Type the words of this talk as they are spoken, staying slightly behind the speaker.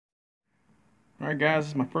Alright guys,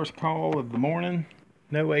 this is my first call of the morning.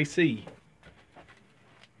 No AC.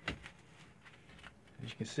 As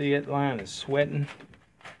you can see, that line is sweating.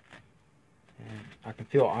 And I can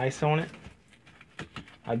feel ice on it.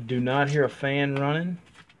 I do not hear a fan running.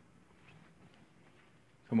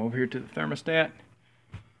 Come over here to the thermostat.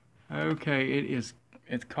 Okay, it's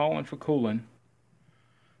calling for cooling.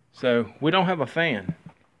 So we don't have a fan.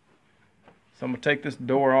 So I'm gonna take this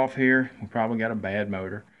door off here. We probably got a bad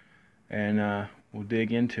motor. And we'll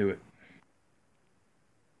dig into it.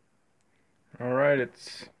 Alright,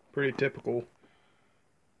 it's pretty typical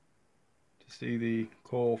to see the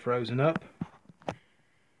coil frozen up.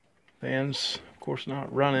 Fan's of course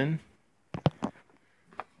not running.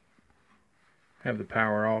 Have the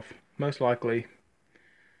power off. Most likely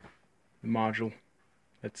the module.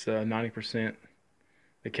 That's 90%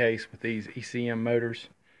 the case with these ECM motors.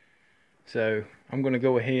 So I'm going to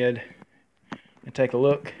go ahead and take a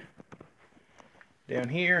look down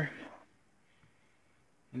here,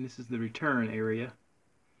 and this is the return area,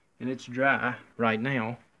 and it's dry right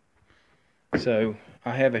now, so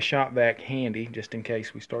I have a shop vac handy just in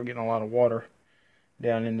case we start getting a lot of water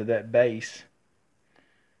down into that base.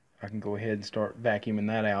 I can go ahead and start vacuuming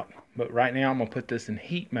that out. But right now I'm going to put this in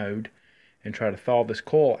heat mode and try to thaw this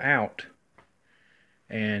coil out,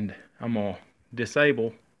 and I'm going to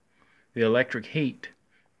disable the electric heat.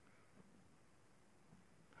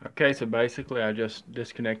 Okay, so basically I just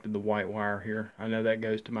disconnected the white wire here. I know that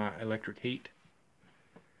goes to my electric heat.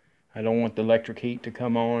 I don't want the electric heat to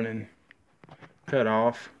come on and cut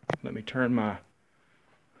off. Let me turn my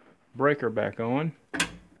breaker back on.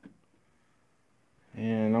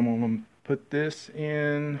 And I'm going to put this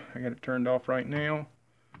in. I got it turned off right now.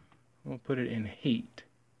 I'm going to put it in heat.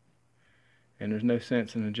 And there's no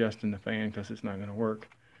sense in adjusting the fan because it's not going to work.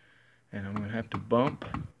 And I'm going to have to bump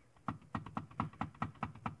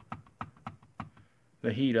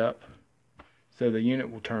the heat up so the unit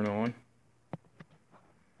will turn on.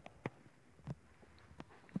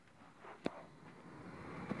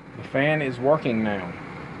 The fan is working now,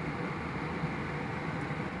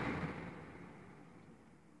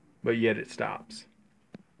 but yet it stops.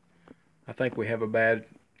 I think we have a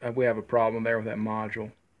problem there with that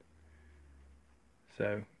module,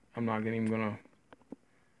 so I'm not even going to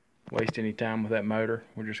waste any time with that motor.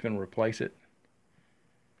 We're just going to replace it.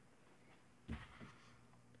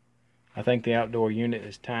 I think the outdoor unit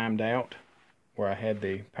is timed out where I had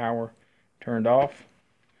the power turned off.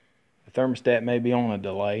 The thermostat may be on a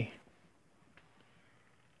delay.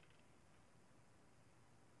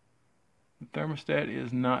 The thermostat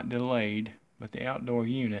is not delayed, but the outdoor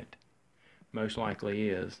unit most likely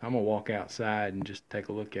is. I'm going to walk outside and just take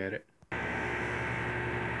a look at it.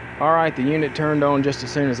 Alright, the unit turned on just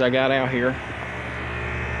as soon as I got out here.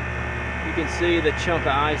 You can see the chunk of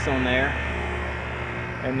ice on there.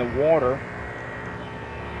 And the water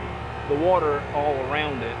all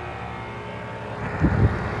around it.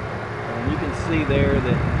 And you can see there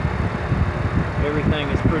that everything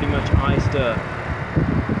is pretty much iced up.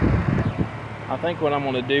 I think what I'm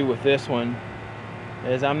going to do with this one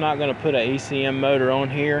is I'm not going to put an ECM motor on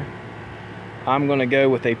here. I'm going to go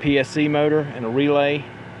with a PSC motor and a relay,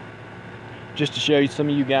 just to show you some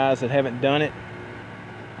of you guys that haven't done it,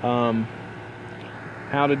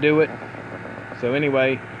 how to do it. So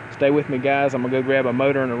anyway, stay with me guys. I'm going to go grab a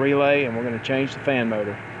motor and a relay, and we're going to change the fan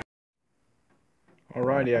motor.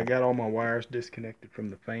 Alrighty, I got all my wires disconnected from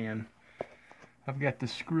the fan. I've got the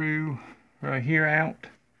screw right here out,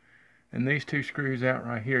 and these two screws out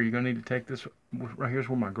right here. You're going to need to take this, right here's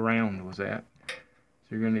where my ground was at. So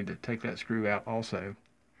you're going to need to take that screw out also.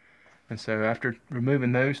 And so after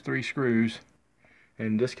removing those three screws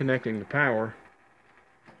and disconnecting the power,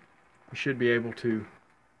 we should be able to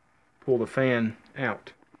pull the fan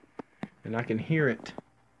out, and I can hear it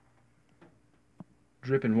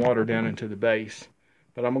dripping water down into the base.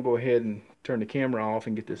 But I'm gonna go ahead and turn the camera off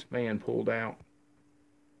and get this fan pulled out.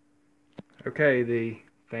 Okay, the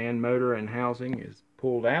fan motor and housing is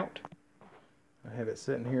pulled out. I have it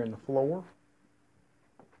sitting here in the floor,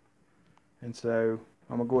 and so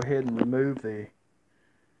I'm gonna go ahead and remove the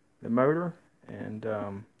motor, and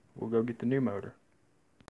we'll go get the new motor.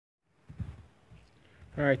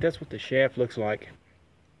 Alright, that's what the shaft looks like.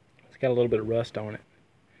 It's got a little bit of rust on it.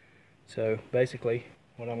 So basically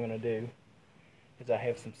what I'm going to do is I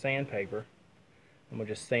have some sandpaper. I'm going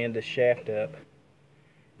to just sand this shaft up.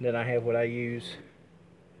 And then I have what I use,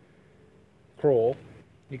 Kroll.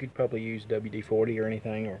 You could probably use WD-40 or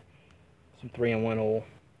anything, or some 3-in-1 oil.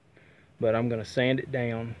 But I'm going to sand it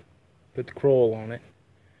down, put the Kroll on it.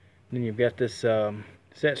 And then you've got this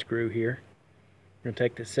set screw here. We're going to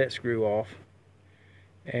take this set screw off.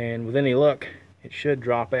 And with any luck, it should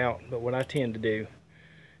drop out. But what I tend to do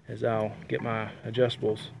is I'll get my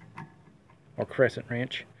adjustables or crescent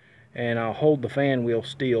wrench, and I'll hold the fan wheel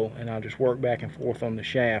still, and I'll just work back and forth on the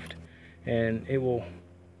shaft, and it will,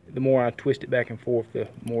 the more I twist it back and forth, the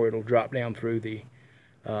more it'll drop down through the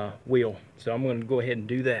wheel. So I'm going to go ahead and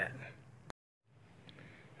do that.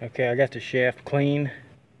 Okay, I got the shaft clean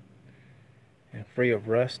and free of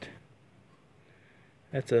rust.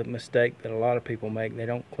 That's a mistake that a lot of people make. They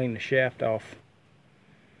don't clean the shaft off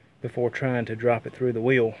before trying to drop it through the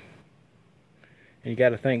wheel. And you got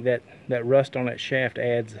to think that that rust on that shaft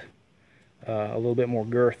adds a little bit more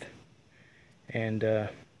girth and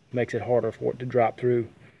makes it harder for it to drop through.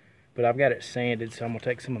 But I've got it sanded, so I'm going to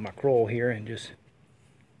take some of my coil here and just,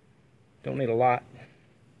 don't need a lot,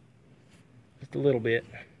 just a little bit.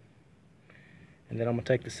 And then I'm going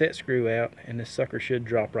to take the set screw out, and this sucker should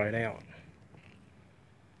drop right out.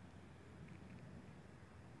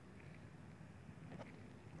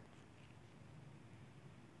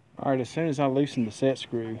 Alright, as soon as I loosen the set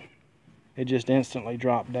screw, it just instantly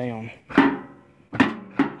dropped down. You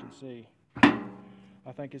can see.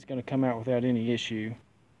 I think it's going to come out without any issue.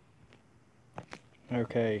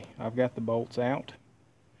 Okay, I've got the bolts out,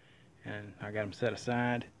 and I got them set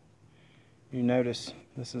aside. You notice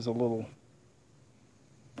this is a little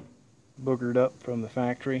boogered up from the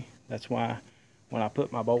factory. That's why when I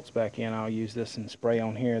put my bolts back in, I'll use this and spray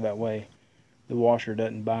on here. That way the washer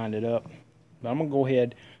doesn't bind it up. But I'm going to go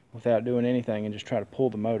ahead without doing anything and just try to pull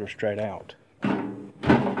the motor straight out. There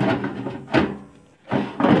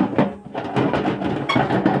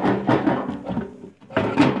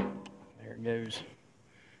it goes.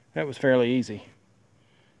 That was fairly easy.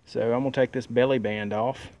 So I'm going to take this belly band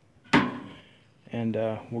off, and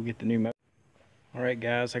we'll get the new motor. Alright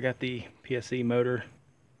guys, I got the PSC motor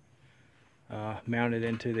mounted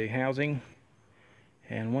into the housing.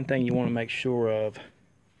 And one thing you want to make sure of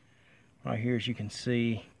right here, as you can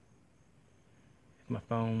see, if my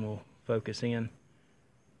phone will focus in.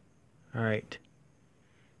 Alright,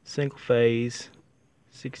 single phase,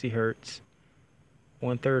 60 hertz,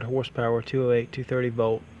 1/3 horsepower, 208, 230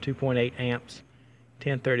 volt, 2.8 amps,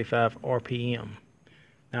 1035 RPM.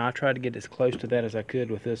 Now I tried to get as close to that as I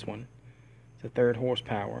could with this one. It's a 1/3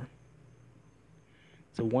 horsepower.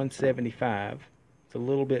 It's a 175. It's a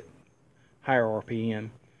little bit higher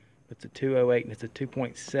RPM. It's a 208 and it's a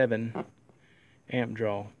 2.7 amp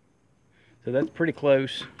draw. So that's pretty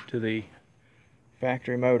close to the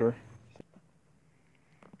factory motor.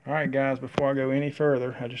 Alright guys, before I go any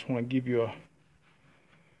further, I just want to give you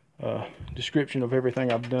a description of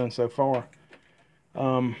everything I've done so far.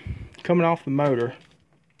 Coming off the motor,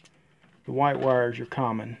 the white wires are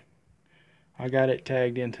common. I got it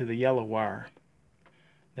tagged into the yellow wire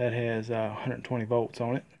that has 120 volts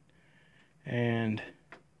on it, and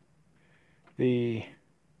the,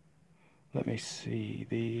 let me see,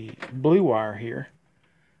 the blue wire here,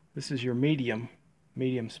 this is your medium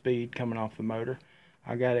speed coming off the motor.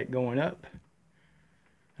 I got it going up,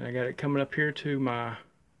 and I got it coming up here to my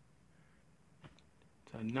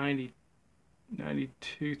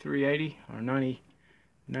 92.380 or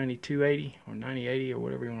 9280 or 9080 or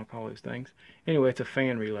whatever you want to call those things. Anyway, it's a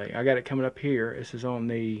fan relay. I got it coming up here. This is on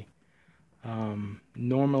the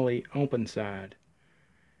normally open side,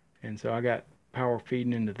 and so I got power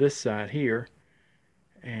feeding into this side here,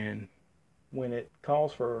 and when it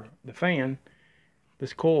calls for the fan,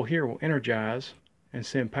 this coil here will energize and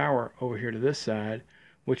send power over here to this side,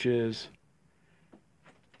 which is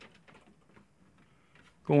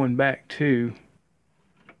going back to,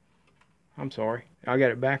 I'm sorry, I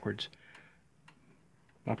got it backwards.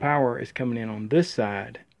 My power is coming in on this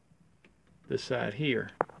side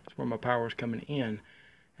here. That's where my power is coming in,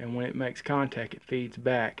 and when it makes contact, it feeds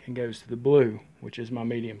back and goes to the blue, which is my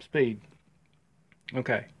medium speed.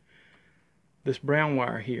 Okay, this brown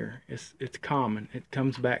wire here, it's common. It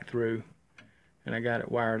comes back through, and I got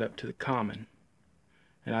it wired up to the common,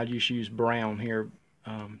 and I just use brown here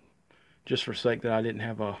just for sake that I didn't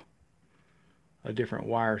have a different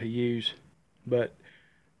wire to use, but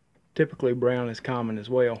typically brown is common as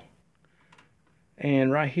well.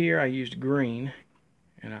 And right here I used green,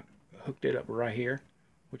 and I hooked it up right here,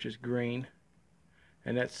 which is green,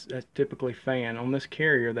 and that's typically fan. On this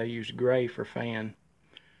carrier they used gray for fan,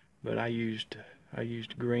 but I used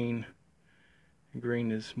green.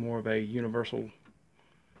 Green is more of a universal,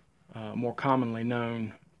 more commonly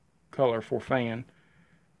known color for fan.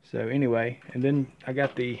 So anyway, and then I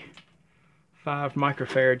got the 5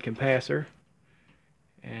 microfarad capacitor,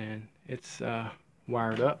 and it's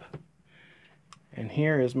wired up. And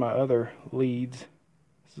here is my other leads.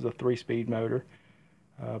 This is a 3-speed motor.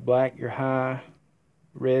 Black your high,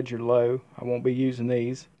 reds are low. I won't be using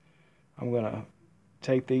these. I'm going to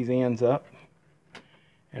tape these ends up.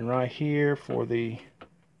 And right here for the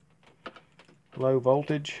low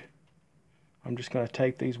voltage, I'm just going to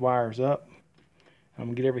tape these wires up. I'm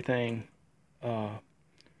going to get everything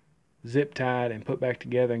zip tied and put back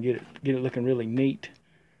together and get it looking really neat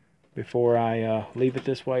before I leave it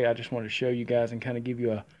this way. I just wanted to show you guys and kind of give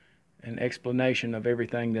you an explanation of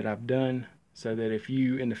everything that I've done, so that if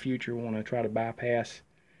you in the future want to try to bypass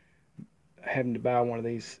having to buy one of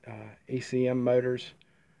these ECM motors,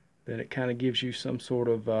 that it kind of gives you some sort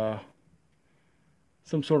of an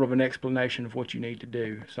explanation of what you need to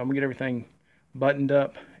do. So I'm gonna get everything buttoned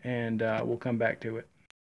up and we'll come back to it.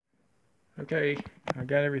 Okay, I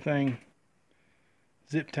got everything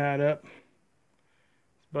zip tied up,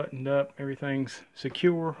 buttoned up, everything's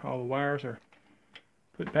secure, all the wires are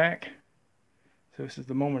put back. So this is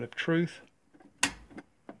the moment of truth.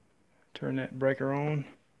 Turn that breaker on,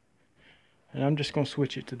 and I'm just going to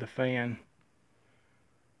switch it to the fan.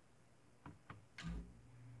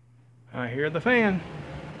 I hear the fan.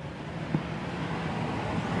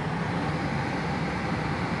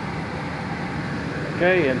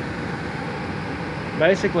 Okay, and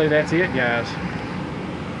basically that's it, guys.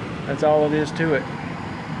 That's all it is to it.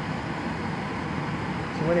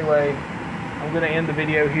 So anyway, I'm going to end the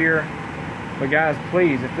video here. But guys,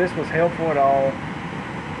 please, if this was helpful at all,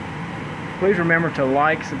 please remember to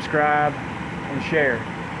like, subscribe, and share.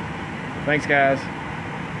 Thanks, guys.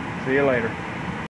 See you later.